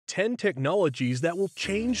10 technologies that will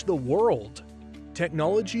change the world.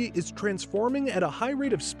 Technology is transforming at a high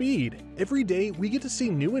rate of speed. Every day, we get to see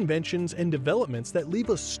new inventions and developments that leave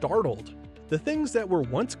us startled. The things that were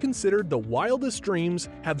once considered the wildest dreams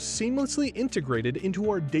have seamlessly integrated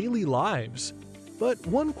into our daily lives. But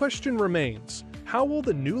one question remains: how will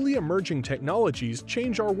the newly emerging technologies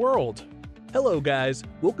change our world? Hello guys,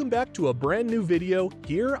 welcome back to a brand new video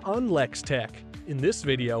here on Lex Tech. In this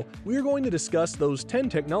video, we are going to discuss those 10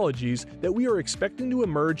 technologies that we are expecting to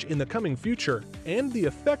emerge in the coming future and the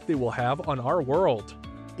effect they will have on our world.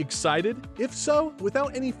 Excited? If so,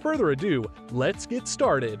 without any further ado, let's get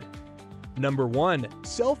started. Number 1.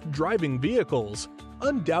 Self-driving vehicles.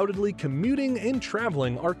 Undoubtedly, commuting and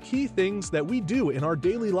traveling are key things that we do in our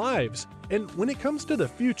daily lives, and when it comes to the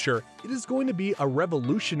future, it is going to be a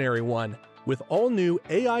revolutionary one, with all new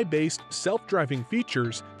AI-based self-driving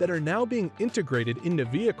features that are now being integrated into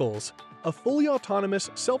vehicles. A fully autonomous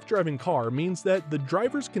self-driving car means that the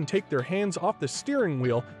drivers can take their hands off the steering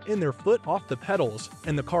wheel and their foot off the pedals,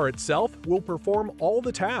 and the car itself will perform all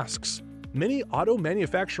the tasks. Many auto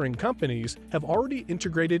manufacturing companies have already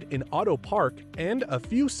integrated an auto park and a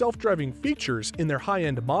few self-driving features in their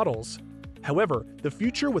high-end models. However, the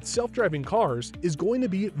future with self-driving cars is going to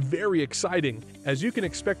be very exciting, as you can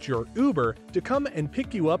expect your Uber to come and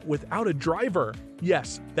pick you up without a driver.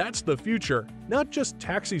 Yes, that's the future. Not just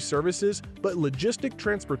taxi services, but logistic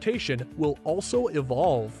transportation will also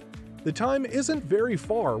evolve. The time isn't very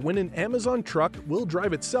far when an Amazon truck will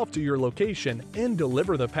drive itself to your location and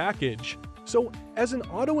deliver the package. So, as an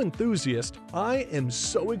auto enthusiast, I am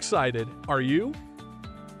so excited. Are you?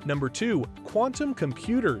 Number 2. Quantum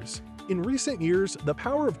computers. In recent years, the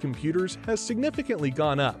power of computers has significantly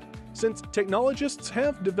gone up. Since technologists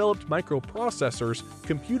have developed microprocessors,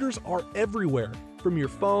 computers are everywhere, from your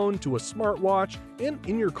phone to a smartwatch and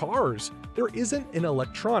in your cars. There isn't an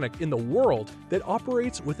electronic in the world that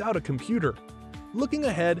operates without a computer. Looking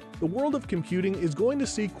ahead, the world of computing is going to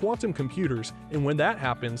see quantum computers, and when that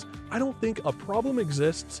happens, I don't think a problem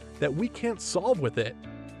exists that we can't solve with it.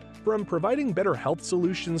 From providing better health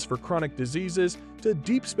solutions for chronic diseases to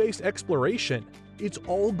deep space exploration, it's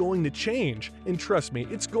all going to change, and trust me,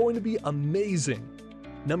 it's going to be amazing.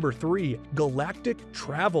 Number 3. Galactic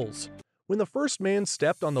Travels. When the first man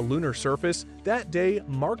stepped on the lunar surface, that day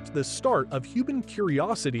marked the start of human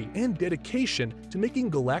curiosity and dedication to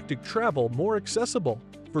making galactic travel more accessible.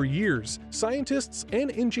 For years, scientists and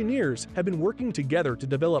engineers have been working together to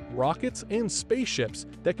develop rockets and spaceships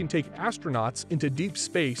that can take astronauts into deep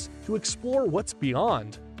space to explore what's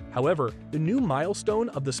beyond. However, the new milestone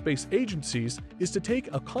of the space agencies is to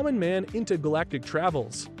take a common man into galactic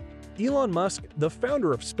travels. Elon Musk, the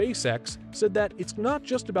founder of SpaceX, said that it's not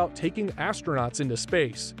just about taking astronauts into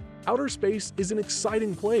space. Outer space is an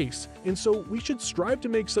exciting place, and so we should strive to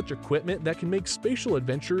make such equipment that can make spatial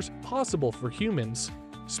adventures possible for humans.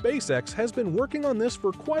 SpaceX has been working on this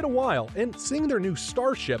for quite a while, and seeing their new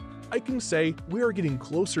Starship, I can say we are getting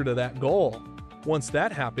closer to that goal. Once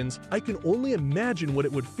that happens, I can only imagine what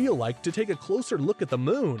it would feel like to take a closer look at the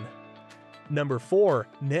moon. Number 4.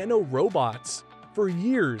 Nano-Robots. For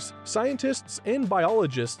years, scientists and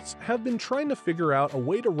biologists have been trying to figure out a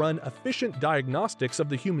way to run efficient diagnostics of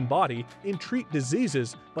the human body and treat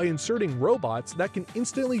diseases by inserting robots that can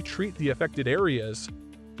instantly treat the affected areas.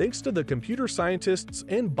 Thanks to the computer scientists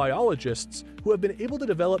and biologists who have been able to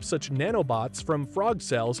develop such nanobots from frog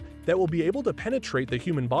cells that will be able to penetrate the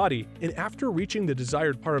human body, and after reaching the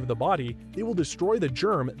desired part of the body, they will destroy the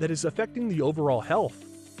germ that is affecting the overall health.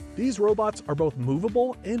 These robots are both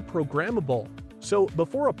movable and programmable. So,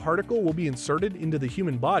 before a particle will be inserted into the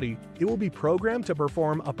human body, it will be programmed to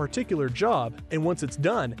perform a particular job, and once it's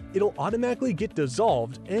done, it'll automatically get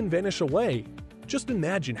dissolved and vanish away. Just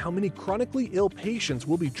imagine how many chronically ill patients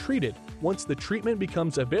will be treated once the treatment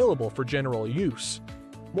becomes available for general use.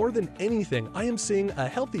 More than anything, I am seeing a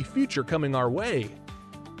healthy future coming our way.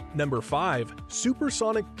 Number 5.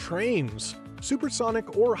 Supersonic Trains.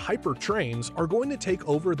 Supersonic or hyper trains are going to take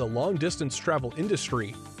over the long-distance travel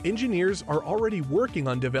industry. Engineers are already working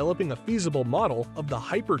on developing a feasible model of the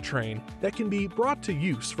hypertrain that can be brought to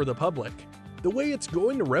use for the public. The way it's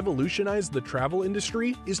going to revolutionize the travel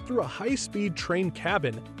industry is through a high-speed train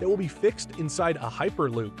cabin that will be fixed inside a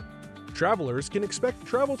hyperloop. Travelers can expect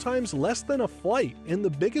travel times less than a flight, and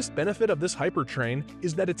the biggest benefit of this hypertrain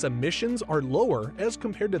is that its emissions are lower as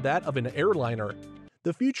compared to that of an airliner.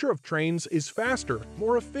 The future of trains is faster,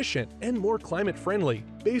 more efficient, and more climate-friendly.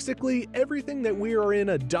 Basically, everything that we are in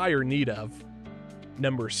a dire need of.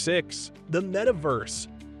 Number 6. The Metaverse.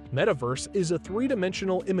 Metaverse is a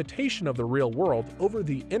three-dimensional imitation of the real world over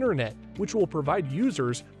the internet, which will provide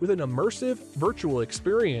users with an immersive virtual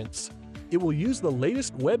experience. It will use the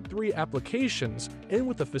latest Web3 applications, and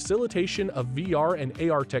with the facilitation of VR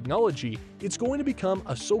and AR technology, it's going to become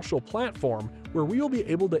a social platform where we will be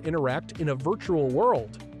able to interact in a virtual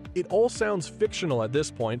world. It all sounds fictional at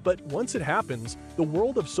this point, but once it happens, the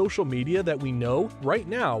world of social media that we know right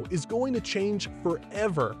now is going to change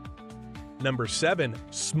forever. Number 7.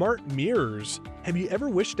 Smart mirrors. Have you ever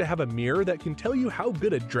wished to have a mirror that can tell you how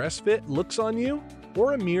good a dress fit looks on you?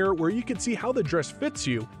 Or a mirror where you can see how the dress fits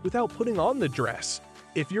you without putting on the dress?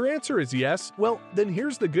 If your answer is yes, well, then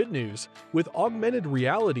here's the good news. With augmented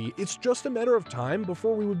reality, it's just a matter of time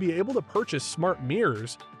before we would be able to purchase smart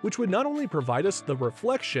mirrors, which would not only provide us the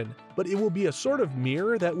reflection, but it will be a sort of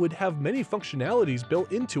mirror that would have many functionalities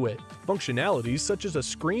built into it. Functionalities such as a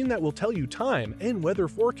screen that will tell you time and weather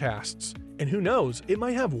forecasts. And who knows, it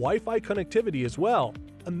might have Wi-Fi connectivity as well.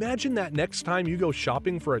 Imagine that next time you go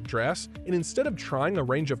shopping for a dress, and instead of trying a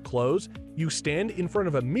range of clothes, you stand in front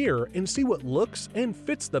of a mirror and see what looks and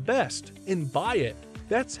fits the best, and buy it.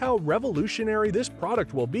 That's how revolutionary this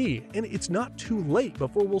product will be, and it's not too late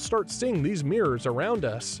before we'll start seeing these mirrors around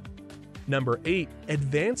us. Number 8.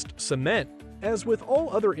 Advanced cement. As with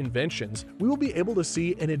all other inventions, we will be able to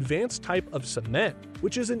see an advanced type of cement,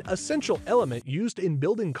 which is an essential element used in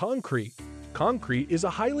building concrete. Concrete is a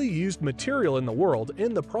highly used material in the world,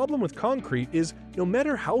 and the problem with concrete is no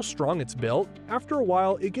matter how strong it's built, after a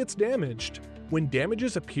while it gets damaged. When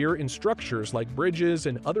damages appear in structures like bridges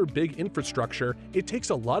and other big infrastructure, it takes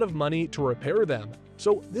a lot of money to repair them.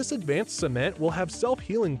 So this advanced cement will have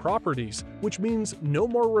self-healing properties, which means no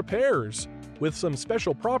more repairs. With some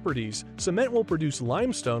special properties, cement will produce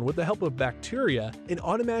limestone with the help of bacteria and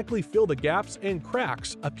automatically fill the gaps and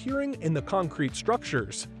cracks appearing in the concrete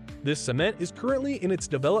structures. This cement is currently in its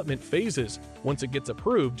development phases. Once it gets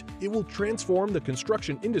approved, it will transform the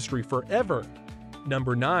construction industry forever.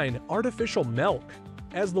 Number 9. Artificial milk.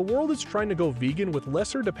 As the world is trying to go vegan with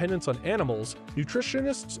lesser dependence on animals,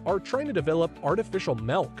 nutritionists are trying to develop artificial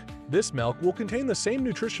milk. This milk will contain the same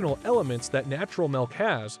nutritional elements that natural milk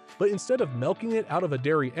has, but instead of milking it out of a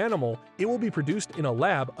dairy animal, it will be produced in a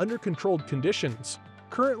lab under controlled conditions.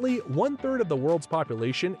 Currently, 1/3 of the world's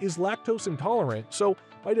population is lactose intolerant, so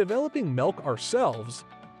by developing milk ourselves,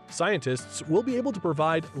 scientists will be able to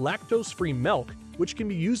provide lactose-free milk, which can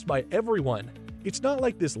be used by everyone. It's not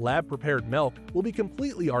like this lab-prepared milk will be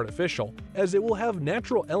completely artificial, as it will have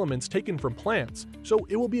natural elements taken from plants, so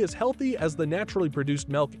it will be as healthy as the naturally produced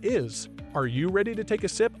milk is. Are you ready to take a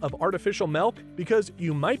sip of artificial milk? Because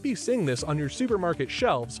you might be seeing this on your supermarket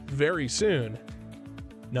shelves very soon.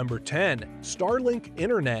 Number 10. Starlink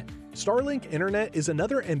Internet. Starlink Internet is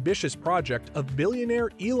another ambitious project of billionaire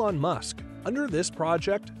Elon Musk. Under this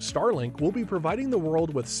project, Starlink will be providing the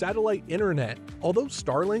world with satellite internet. Although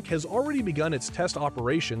Starlink has already begun its test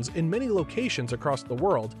operations in many locations across the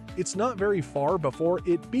world, it's not very far before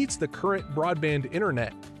it beats the current broadband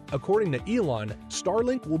internet. According to Elon,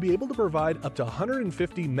 Starlink will be able to provide up to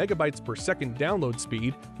 150 megabytes per second download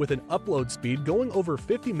speed with an upload speed going over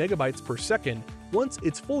 50 megabytes per second once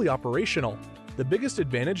it's fully operational. The biggest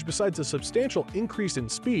advantage besides a substantial increase in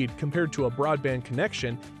speed compared to a broadband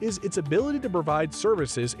connection is its ability to provide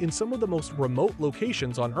services in some of the most remote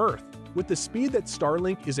locations on Earth. With the speed that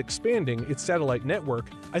Starlink is expanding its satellite network,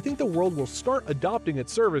 I think the world will start adopting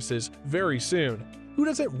its services very soon. Who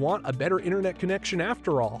doesn't want a better internet connection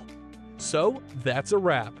after all? So that's a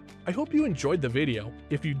wrap. I hope you enjoyed the video.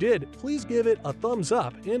 If you did, please give it a thumbs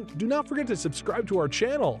up and do not forget to subscribe to our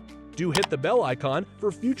channel. Do hit the bell icon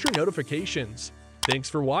for future notifications. Thanks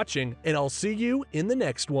for watching, and I'll see you in the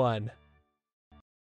next one.